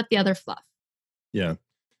cut the other fluff. Yeah.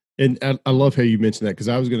 And I love how you mentioned that, because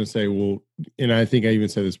I was going to say, well, and I think I even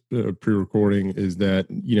said this pre-recording, is that,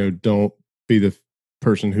 you know, don't be the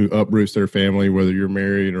person who uproots their family, whether you're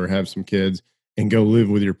married or have some kids, and go live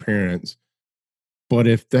with your parents. But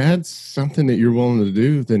if that's something that you're willing to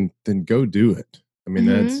do, then go do it. I mean,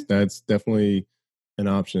 that's definitely an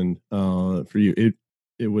option for you.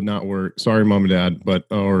 It would not work. Sorry, mom and dad, but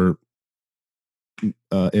our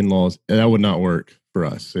in-laws, that would not work for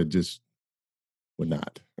us. It just would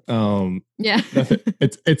not.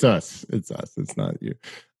 It's us. It's not you.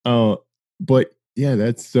 But yeah,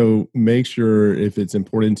 that's, so make sure if it's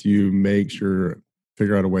important to you,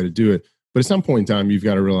 figure out a way to do it. But at some point in time, you've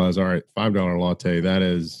got to realize, all right, $5 latte,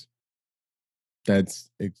 that's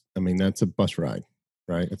a bus ride,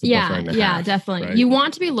 right? It's a bus ride and a half, definitely. Right? You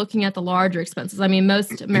want to be looking at the larger expenses. I mean,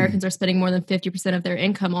 most Americans are spending more than 50% of their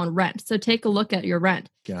income on rent. So take a look at your rent.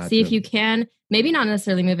 Gotcha. See if you can, maybe not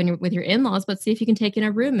necessarily move in with your in-laws, but see if you can take in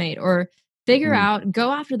a roommate or figure out,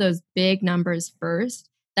 go after those big numbers first.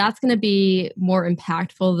 That's going to be more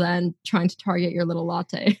impactful than trying to target your little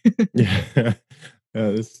latte. Yeah.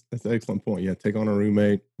 That's an excellent point. Yeah, take on a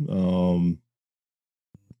roommate.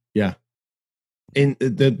 Yeah. And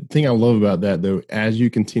the thing I love about that, though, as you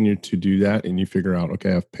continue to do that and you figure out,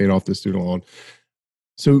 okay, I've paid off this student loan.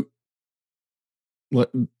 So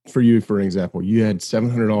for you, for an example, you had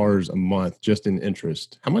 $700 a month just in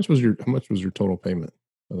interest. How much was your total payment,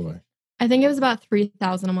 by the way? I think it was about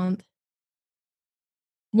 $3,000 a month.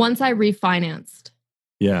 Once I refinanced.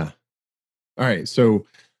 Yeah. All right. So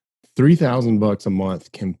 $3,000 a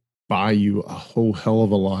month can buy you a whole hell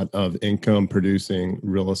of a lot of income producing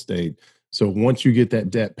real estate. So once you get that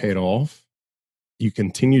debt paid off, you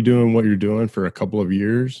continue doing what you're doing for a couple of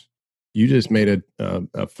years. You just made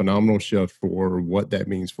a phenomenal shift for what that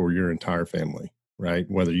means for your entire family, right?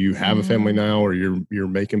 Whether you have a family now or you're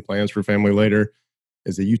making plans for family later,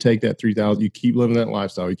 is that you take that $3,000, you keep living that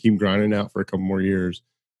lifestyle, you keep grinding out for a couple more years.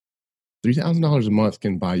 $3,000 a month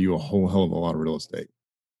can buy you a whole hell of a lot of real estate,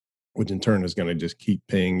 which in turn is going to just keep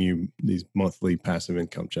paying you these monthly passive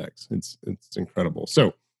income checks. It's incredible.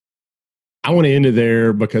 So I want to end it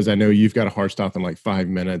there because I know you've got a hard stop in like 5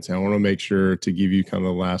 minutes. I want to make sure to give you kind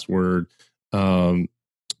of the last word.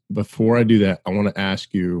 Before I do that, I want to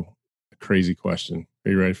ask you a crazy question.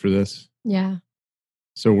 Are you ready for this? Yeah.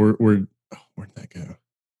 So where'd that go?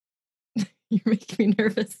 You're making me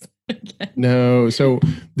nervous again. No. So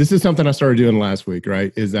this is something I started doing last week,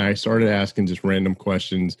 right? Is that I started asking just random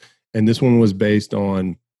questions. And this one was based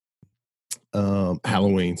on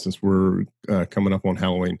Halloween, since we're coming up on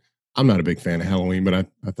Halloween. I'm not a big fan of Halloween, but I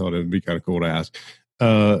thought it'd be kind of cool to ask.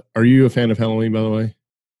 Are you a fan of Halloween, by the way?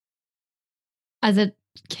 As a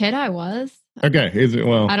kid, I was. Okay. Is it?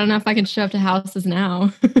 Well, I don't know if I can show up to houses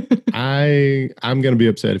now. I'm going to be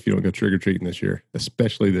upset if you don't go trick or treating this year,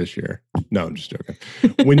 especially this year. No, I'm just joking.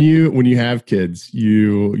 when you have kids,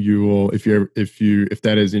 you will, if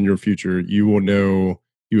that is in your future, you will know,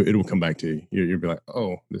 it will come back to you. You'll be like,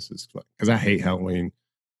 oh, this is fun. Because I hate Halloween.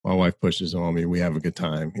 My wife pushes on me. We have a good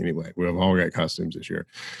time. Anyway, we have all got costumes this year.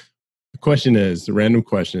 The random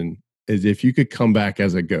question is, if you could come back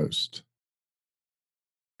as a ghost,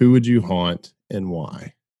 who would you haunt and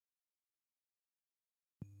why?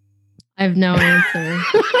 I have no answer.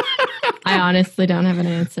 I honestly don't have an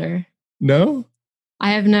answer. No?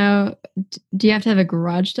 I have no. Do you have to have a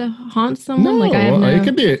grudge to haunt someone? No, like I have no. It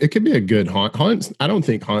could be a good haunt. Haunt's, I don't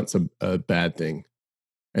think haunt's a bad thing.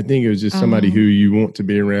 I think it was just somebody who you want to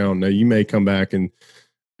be around. Now, you may come back and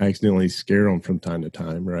accidentally scare them from time to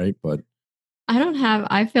time, right? But I don't have.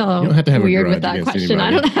 I feel you don't have to have weird a with that question.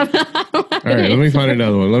 Anybody. I don't have. All right, let me find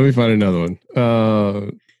another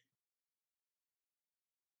one.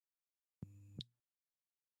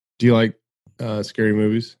 Do you like scary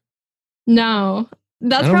movies? No,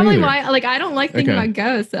 that's probably why. Like, I don't like thinking about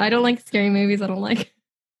ghosts. I don't like scary movies. I don't like.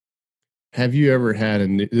 Have you ever had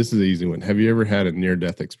this is an easy one. Have you ever had a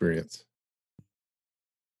near-death experience?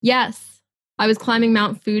 Yes. I was climbing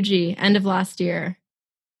Mount Fuji end of last year,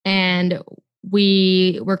 and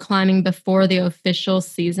we were climbing before the official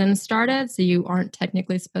season started. So you aren't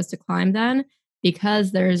technically supposed to climb then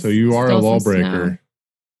because there's So you are a lawbreaker.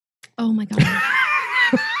 Oh my God.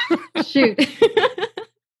 Shoot.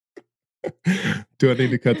 Do I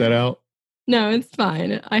need to cut that out? No, it's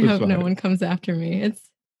fine. I hope no one comes after me.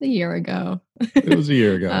 It's a year ago. It was a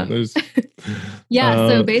year ago.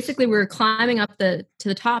 So basically we were climbing up to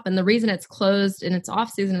the top, and the reason it's closed in its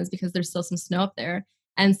off season is because there's still some snow up there.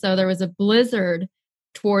 And so there was a blizzard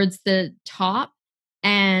towards the top,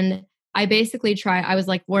 and I basically I was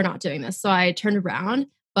like, we're not doing this. So I turned around,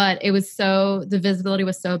 but the visibility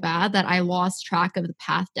was so bad that I lost track of the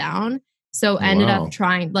path down. So ended up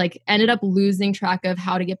losing track of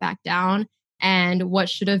how to get back down. And what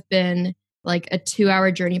should have been like a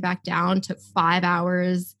 2-hour journey back down took 5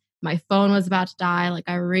 hours. My phone was about to die. Like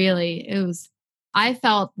I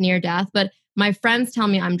felt near death, but my friends tell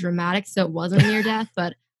me I'm dramatic, so it wasn't near death.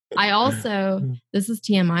 But I also, this is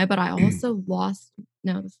TMI, but I also lost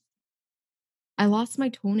my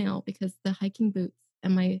toenail because the hiking boots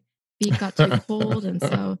and my feet got too cold. And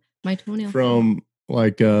so my toenail Can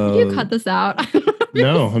you cut this out?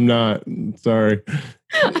 No, I'm not. Sorry.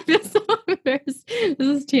 I feel so embarrassed. This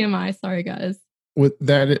is TMI. Sorry, guys. With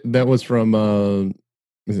that was from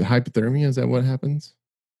is it hypothermia? Is that what happens?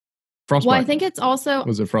 Frostbite. Well, I think it's also...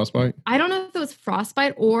 Was it frostbite? I don't know if it was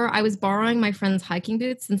frostbite or I was borrowing my friend's hiking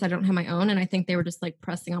boots since I don't have my own. And I think they were just like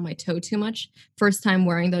pressing on my toe too much. First time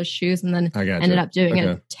wearing those shoes, and then ended up doing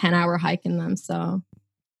a 10-hour hike in them. So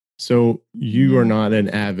you are not an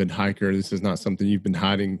avid hiker. This is not something you've been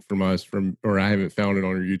hiding from us or I haven't found it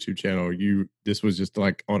on your YouTube channel. This was just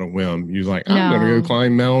like on a whim. You was like, I'm going to go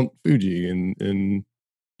climb Mount Fuji and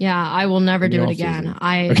yeah, I will never do it again.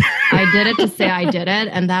 I did it to say I did it,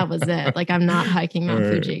 and that was it. Like, I'm not hiking Mount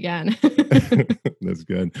Fuji again. That's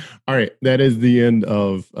good. All right. That is the end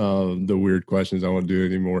of the weird questions. I won't do it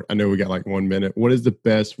anymore. I know we got like 1 minute. What is the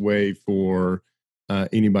best way for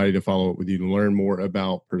anybody to follow up with you to learn more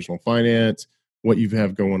about personal finance, what you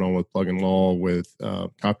have going on with Plug and Law, with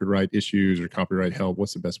copyright issues or copyright help?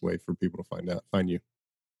 What's the best way for people to find you?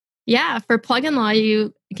 Yeah, for Plug and Law,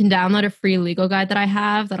 you can download a free legal guide that I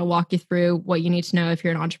have that'll walk you through what you need to know if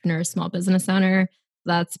you're an entrepreneur, small business owner.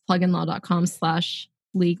 That's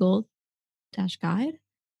plugandlaw.com/legal-guide.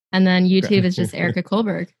 And then YouTube is just Erica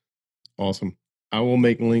Kohlberg. Awesome. I will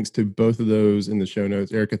make links to both of those in the show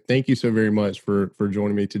notes. Erica, thank you so very much for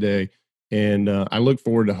joining me today. And I look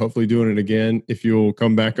forward to hopefully doing it again. If you'll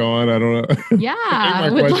come back on, I don't know. Yeah. I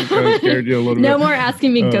think my questions kind of scared you a little bit. No more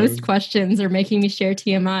asking me ghost questions or making me share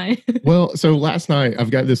TMI. Well, so last night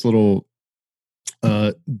I've got this little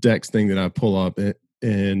Dex thing that I pull up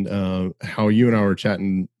and how you and I were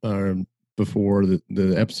chatting before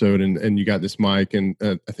the episode and you got this mic and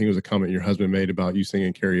I think it was a comment your husband made about you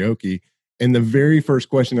singing karaoke. And the very first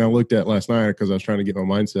question I looked at last night, because I was trying to get my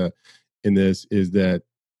mindset in this, is that,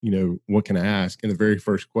 what can I ask? And the very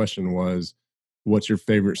first question was, what's your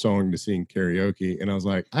favorite song to sing karaoke? And I was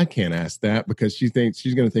like, I can't ask that because she's going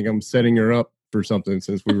to think I'm setting her up for something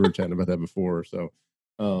since we were chatting about that before. So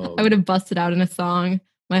I would have busted out in a song.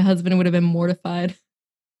 My husband would have been mortified.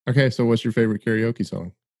 Okay. So what's your favorite karaoke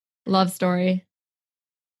song? Love Story.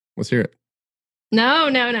 Let's hear it. No,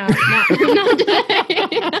 not today.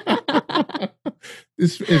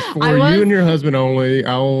 This is for you and your husband only.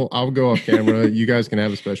 I'll go off camera. You guys can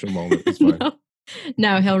have a special moment. It's fine.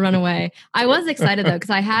 No, he'll run away. I was excited though because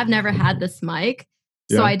I have never had this mic.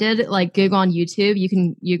 So I did like Google on YouTube.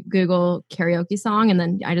 You Google karaoke song, and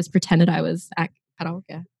then I just pretended I was at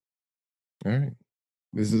karaoke. All right,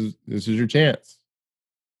 this is your chance.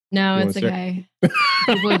 No, it's okay.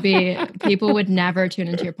 People would never tune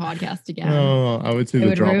into your podcast again. Oh, I would say it the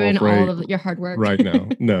would drop ruin off rate all of your hard work right now.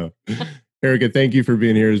 No, Erica, thank you for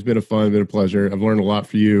being here. It's been a pleasure. I've learned a lot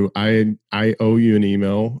from you. I owe you an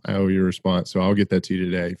email. I owe you a response, so I'll get that to you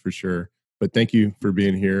today for sure. But thank you for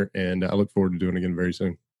being here, and I look forward to doing it again very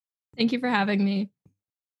soon. Thank you for having me.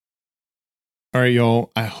 All right,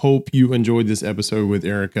 y'all. I hope you enjoyed this episode with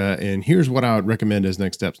Erica. And here's what I would recommend as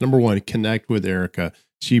next steps. Number one, connect with Erica.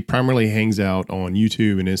 She primarily hangs out on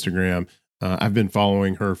YouTube and Instagram. I've been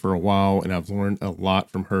following her for a while, and I've learned a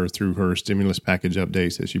lot from her through her stimulus package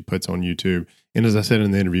updates that she puts on YouTube. And as I said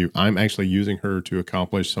in the interview, I'm actually using her to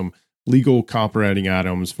accomplish some legal copywriting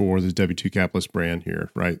items for the W2 Capitalist brand here,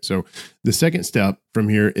 right? So the second step from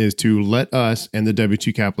here is to let us and the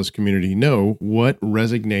W2 Capitalist community know what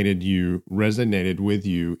resonated with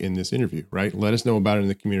you in this interview, right? Let us know about it in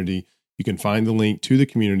the community. You can find the link to the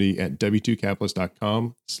community at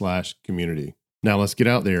w2capitalist.com/community. Now let's get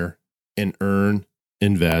out there and earn,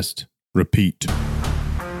 invest, repeat.